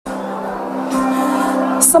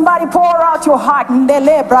Somebody pour out your heart.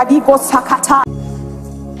 Ndele bradiko sakata.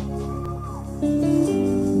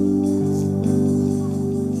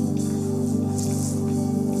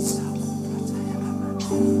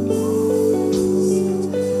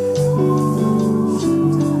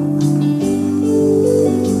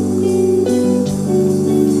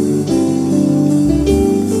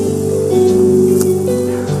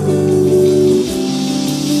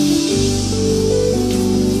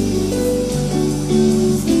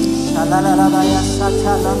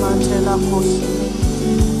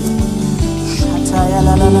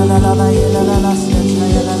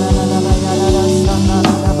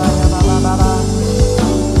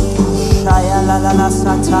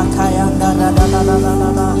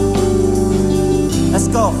 Let's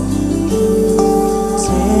go.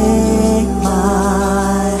 Take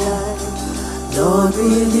my heart, Lord,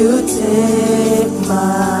 will you take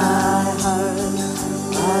my heart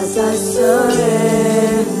as I surrender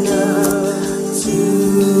to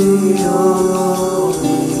your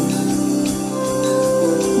will.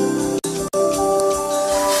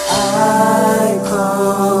 I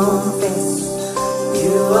confess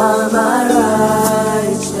you are my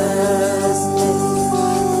righteousness,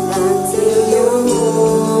 and until you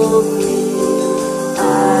move me,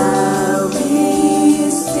 I'll be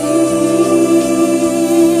still.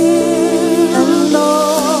 And know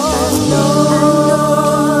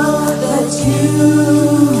that you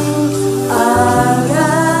are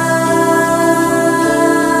God.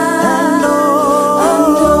 And know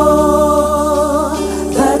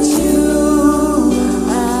that you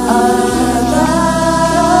are God.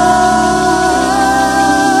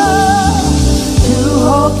 You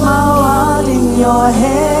hold my world in your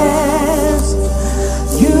hands.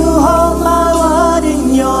 You hold my world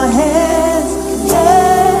in your hands.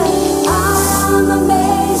 Yeah. I am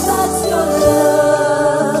amazed at your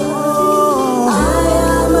love. I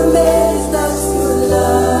am amazed at your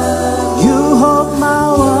love. You hold my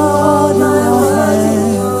world in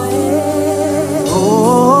your hands. Oh,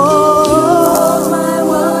 you hold my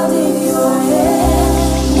world in your hands.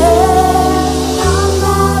 Yeah. I'm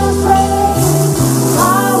not afraid.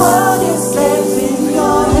 My world is safe in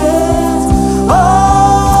your hands. Oh,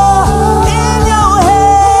 in your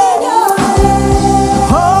hands.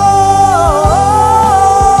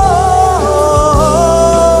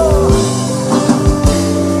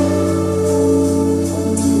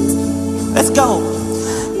 Oh, let's go.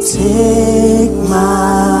 Take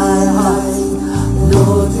my heart,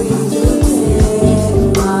 Lord, will you take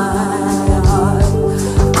my heart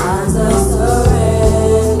as I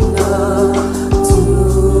surrender to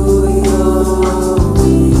your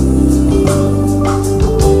will.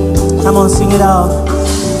 Come on, sing it out.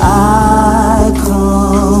 I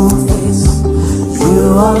confess you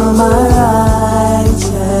are my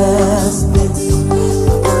righteousness.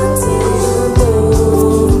 Until you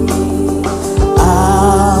move me,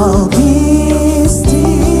 I'll be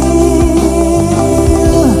still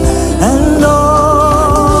and know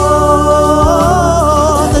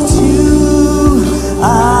that you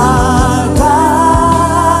are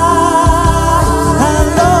God. And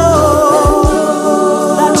know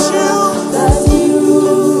that you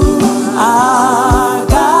are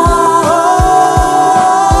God.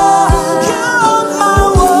 You hold my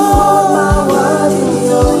world in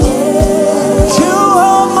your hands. You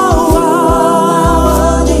hold my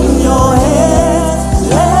world in your hands.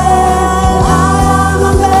 Yeah, I am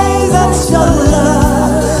amazed at your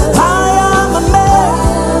love. I am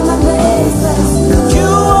amazed at you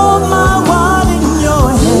hold my world in your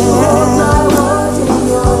hands.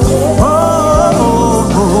 Oh,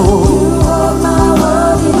 you hold my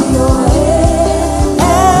world in your hands.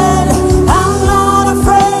 And I'm not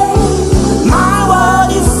afraid. My world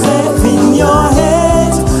is safe in your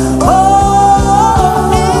hands.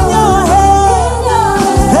 Oh, in your hands.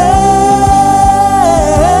 Yeah.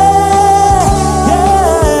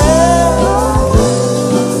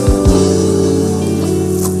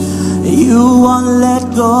 You won't let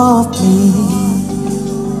go of me.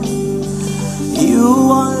 You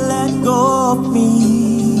won't let go of me.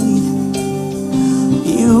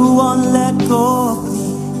 You won't let go of me.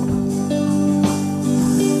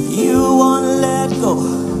 You won't let go.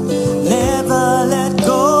 Never let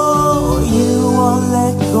go. You won't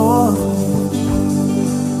let go of me.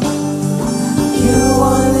 You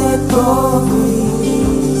won't let go of me.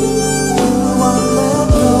 You won't let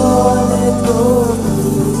go of me.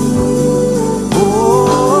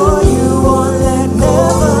 Oh, you won't let,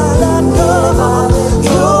 never let go of me.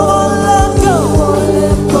 You won't let go.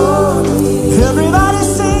 Everybody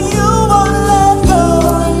sing, you won't let go.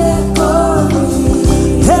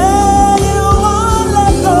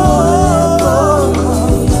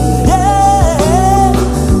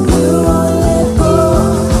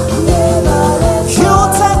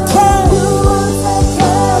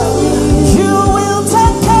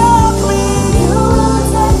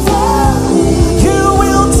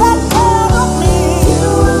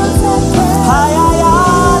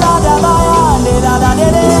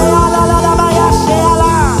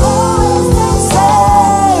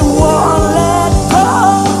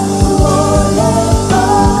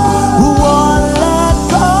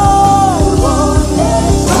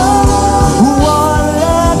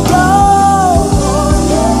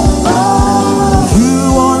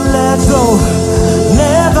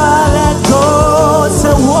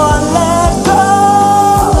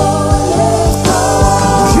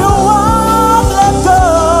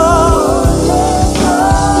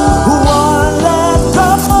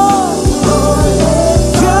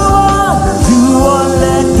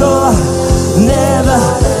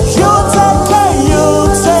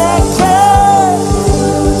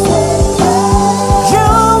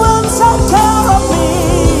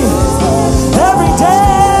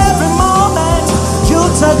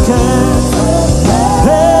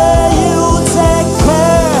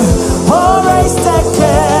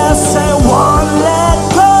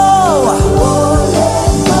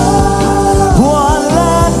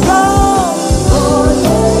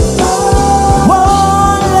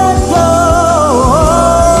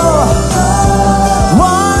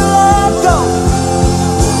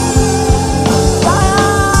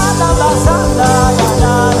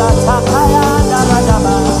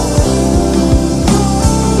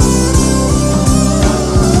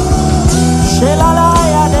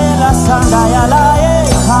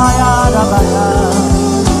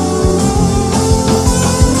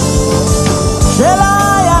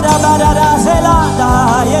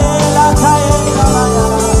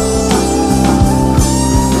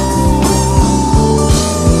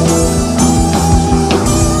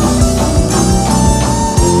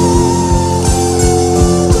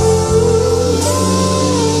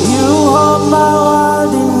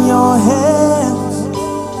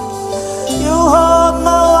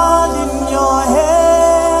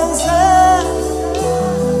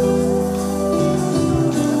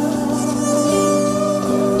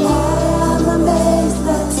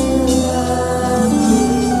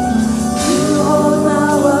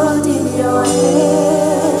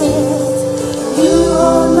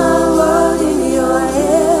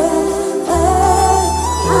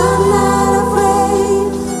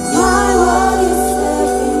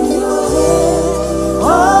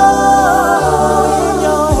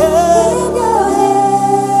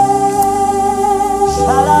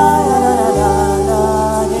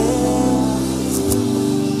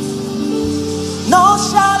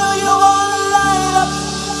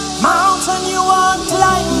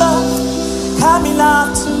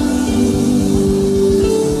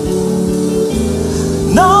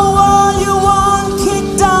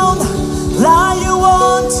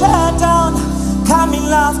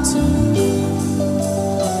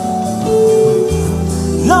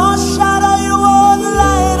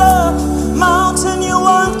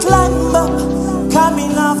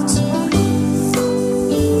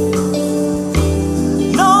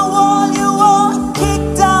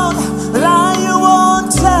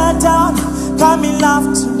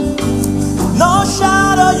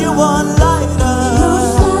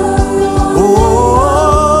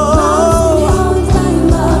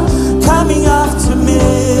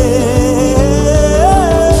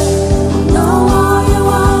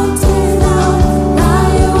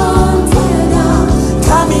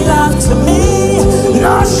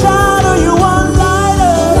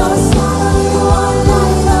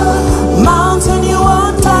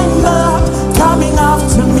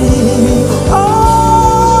 Oh,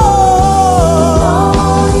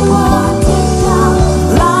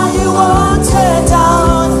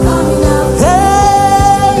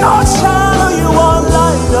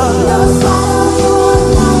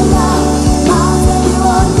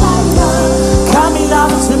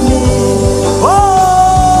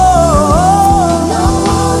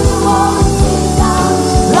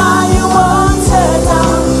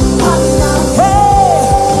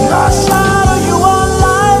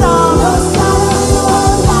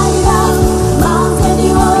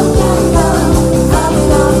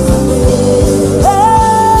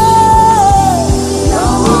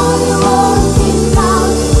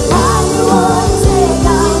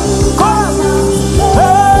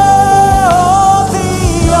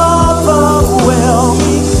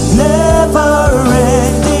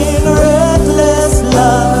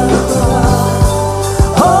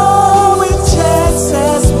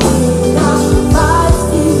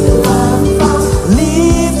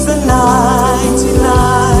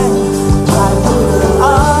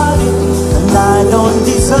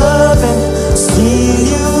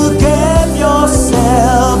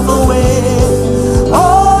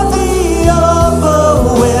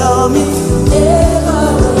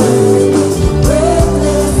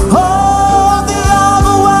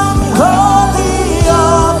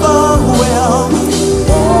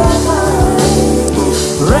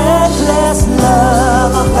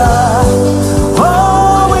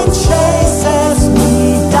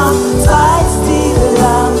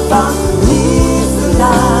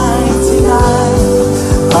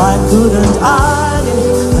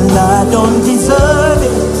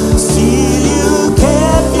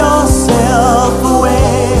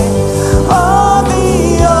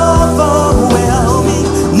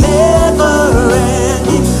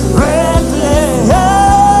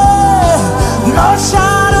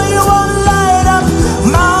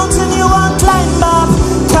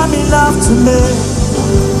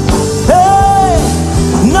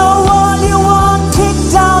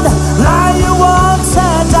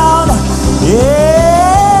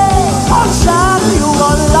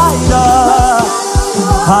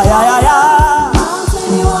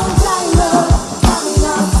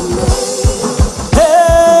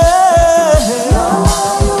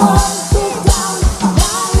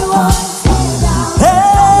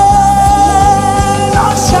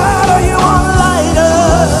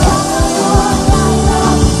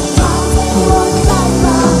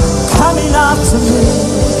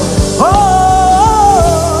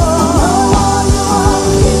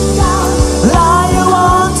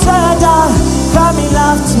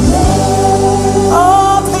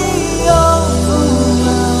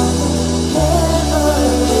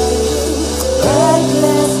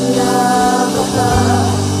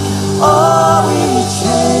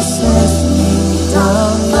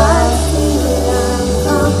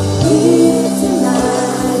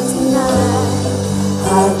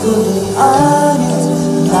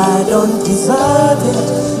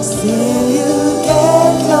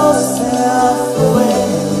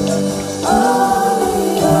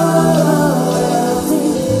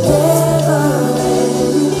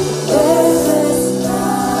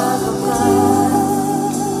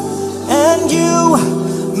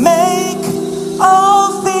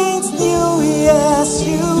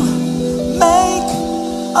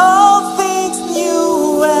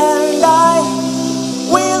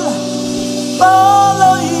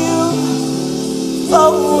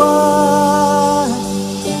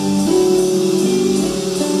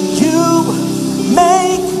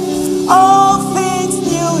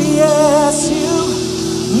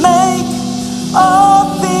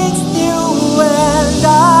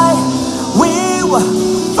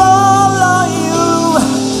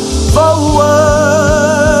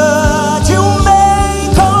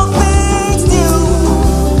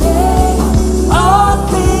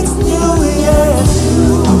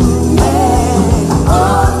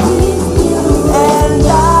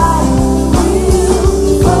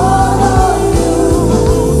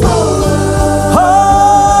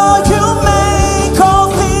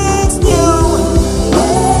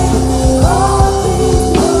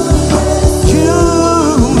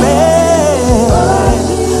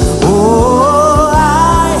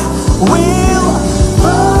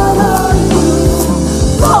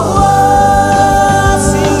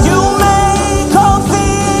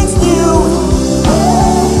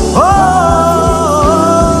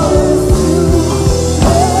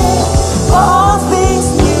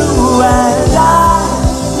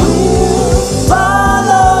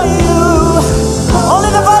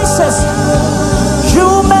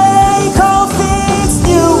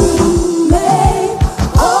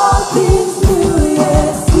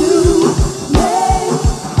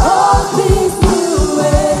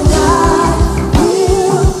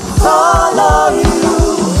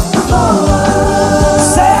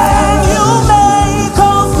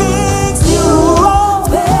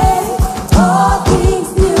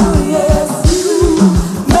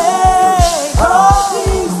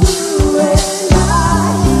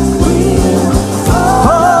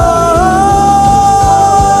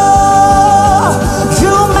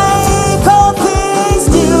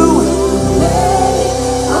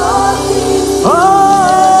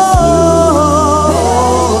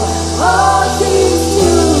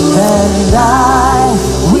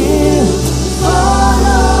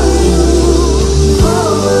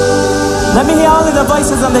 Let me hear only the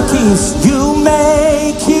voices and the keys. You make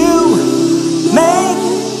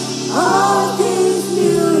all things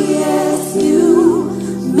new, yes, you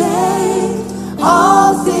make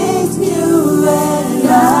all things new, and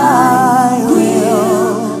I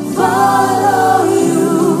will follow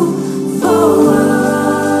you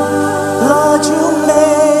forward. Lord, you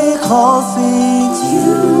make all things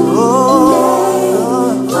new.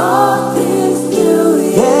 Make all things new,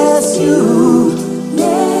 Yes, you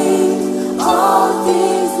make all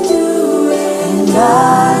things new, and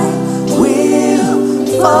I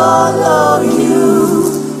follow you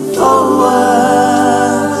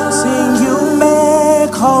forward. Sing, you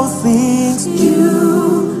make all things new. You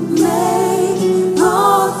make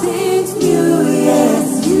all things new,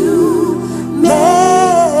 yes, you make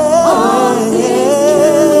all things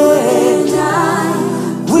new, and I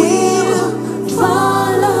will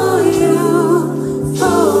follow you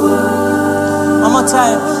forward. One more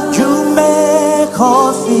time. You make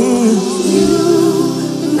all things